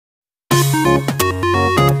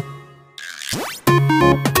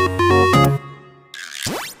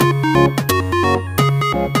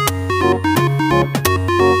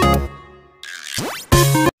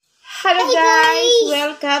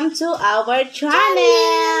to our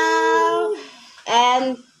channel.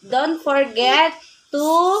 And don't forget to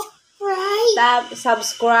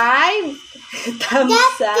subscribe,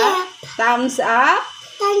 thumbs up,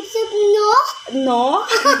 no.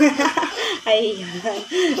 Ayan.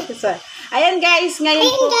 So, ayan guys,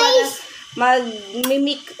 ngayon po pala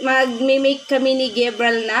mag-mimic kami ni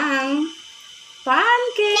Gabriel ng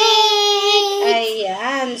pancake.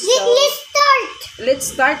 Ayan. So, let's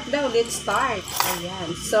start daw. Let's start.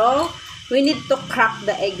 Ayan. So, we need to crack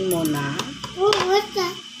the egg muna. Oh, what's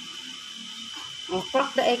that? Oh, crack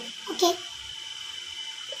the egg. Okay.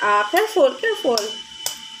 Careful.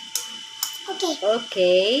 Okay.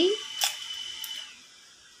 Okay.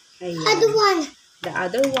 Ayan. Other one. The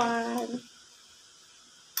other one.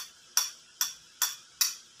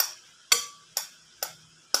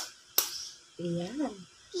 Ayan.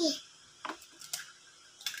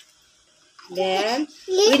 Yeah. Then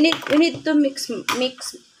we need to mix first.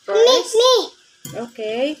 Mix me.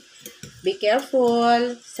 Okay. Be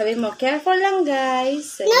careful. Sabi mo, careful lang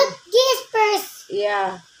guys. Not this first.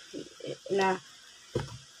 Yeah. Na.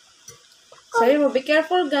 Sabi mo, be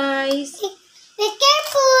careful guys. Be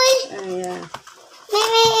careful. Yeah. My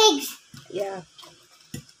eggs. Yeah.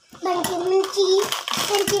 Banty.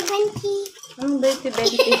 Anong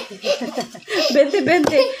 20-20?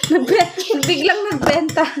 20-20. Biglang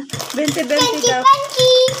nagbenta. 20-20 daw.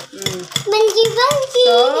 Banty.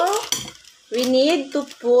 So, we need to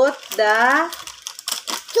put the...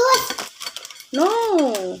 Juice. No.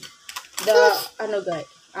 The, ano guys?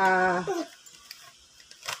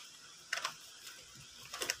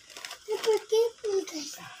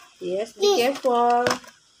 Yes, be careful.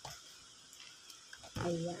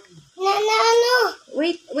 Ayan. Ano?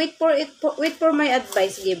 Wait for my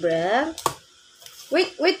advice, Gabriel.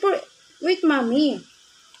 Wait, mommy.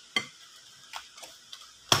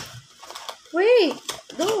 Wait,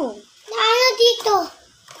 do. Ano dito?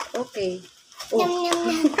 Okay. Yum.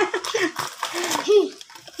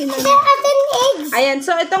 Eggs. Ayan,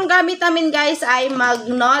 so itong gamit namin guys ay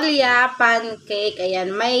magnolia pancake. Ayan,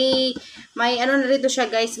 may ano na rin to siya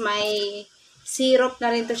guys, may syrup na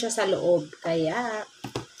rin to siya sa loob. Kaya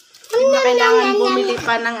hindi na kailangan bumili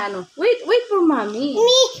pa ng ano. Wait for mommy.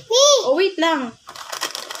 Me. Oh, wait lang.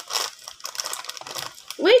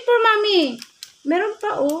 Wait for mommy. Meron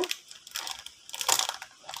pa, oh.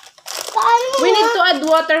 Paano mo? We need to add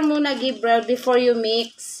water muna, Gabriel, before you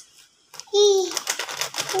mix.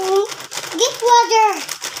 Get water.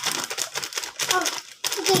 Oh,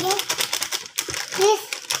 okay. This.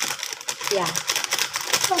 Yeah.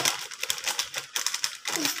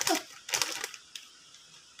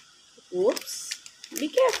 Oops. Be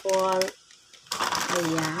careful.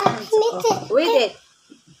 Ayan. So, wait.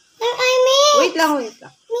 Wait lang.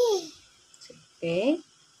 Okay.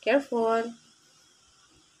 Careful.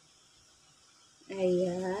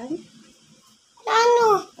 Ayan.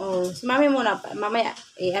 Ano? Oh, si mami muna. Mamaya,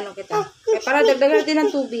 ano kita. Para dagdagan natin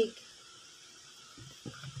ng tubig.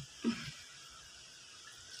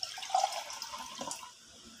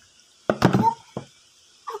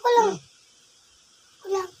 Ako lang.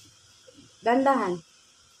 Dandahan.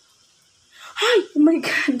 Ay! Oh my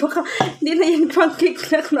God! Baka hindi na yung pancake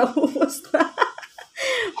na naubos na.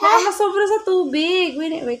 Baka masobra sa tubig.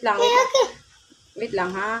 Wait lang. Wait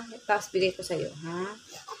lang, ha? Tapos bigay ko sa'yo, ha?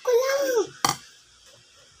 Ako lang.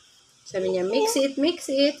 Sabi niya, mix it.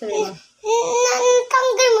 Sabi mo.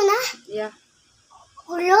 Tanggal mo na? Yeah.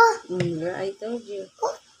 Ulo? I told you.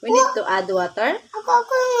 We need to add water. Ako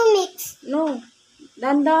lang mix. No.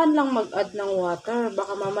 Dandahan lang mag-add ng water.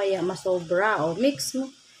 Baka mamaya masobra. O, mix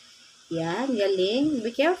mo. Yan, galing.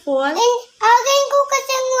 Be careful. And again ko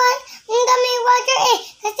kasi ang dami water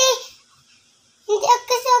kasi hindi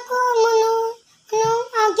kasi ako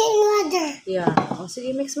again water. Yeah. O,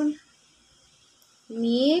 sige, mix mo na.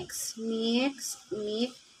 Mix.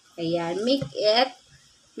 Ayan, mix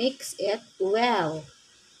it well.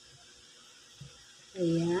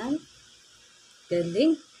 Ayan.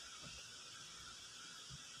 Galing.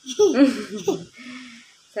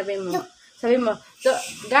 Sabi mo. So,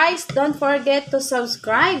 guys, don't forget to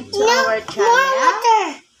subscribe to our channel. More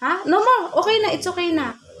water. Ha? No more. Okay na. It's okay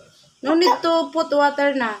na. No need to put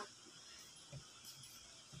water na.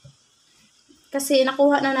 Kasi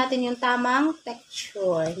nakuha na natin yung tamang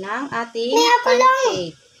texture ng ating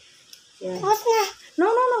pancake. Yan. Tapos na. No.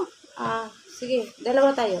 Sige.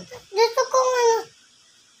 Dalawa tayo. Dito ko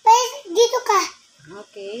dito ka.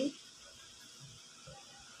 Okay.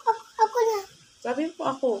 Ako na. Sabi po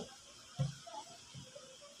ako.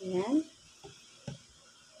 Ayan.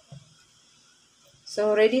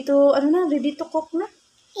 So, ready to cook na?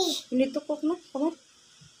 Ready to cook na? Come on.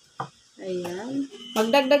 Ayan.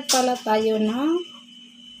 Magdagdag pala tayo ng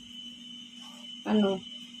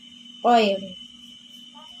oil.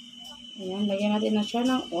 Ayan, lagyan natin na siya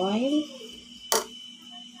ng oil.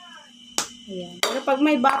 Ayan. Pero pag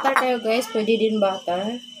may butter kayo guys, pwede din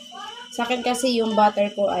butter. Sa akin kasi yung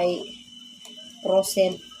butter ko ay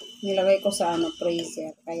frozen. Nilagay ko sa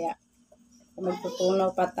freezer. Kaya kung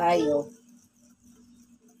magtutunaw pa tayo.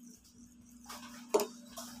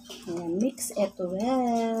 Ayan, mix it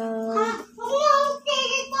well.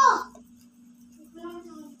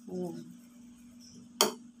 Ayan.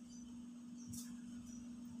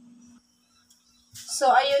 So,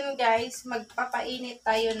 ayun guys, magpapainit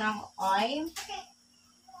tayo ng oil.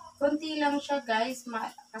 Kunti lang siya guys,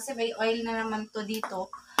 kasi may oil na naman to dito.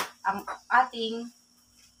 Ang ating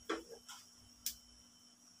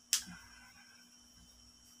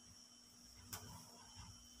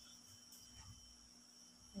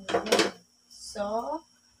so,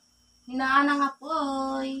 hinaan ang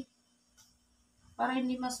apoy para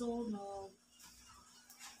hindi masunog.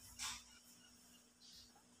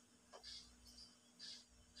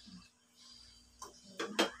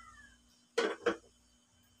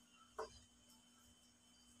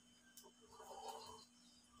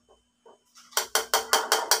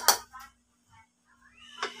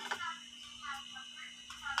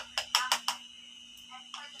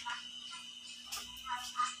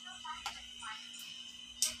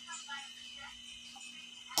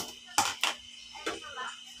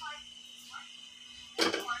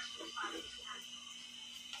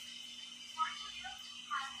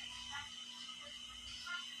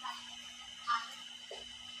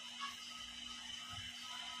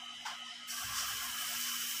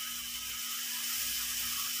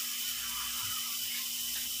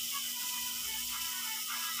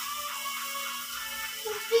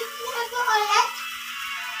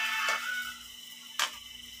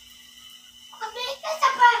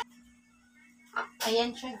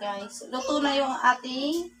 Ayan siya guys. Luto na yung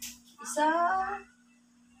ating isang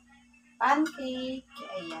pancake.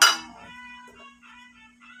 Ayan.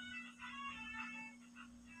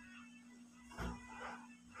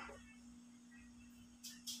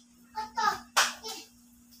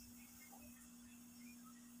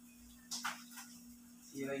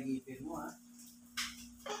 Sira yung ngipin mo, ha?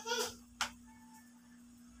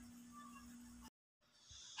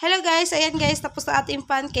 Hello guys, ayan guys, tapos na ating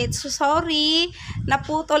pancakes. So, sorry,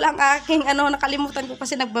 naputol ang aking nakalimutan ko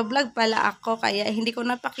kasi nagbablog pala ako. Kaya hindi ko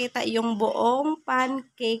napakita yung buong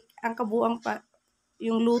pancake, ang kabuang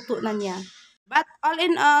yung luto na niya. But all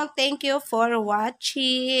in all, thank you for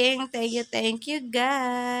watching. Thank you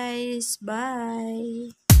guys.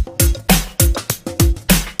 Bye.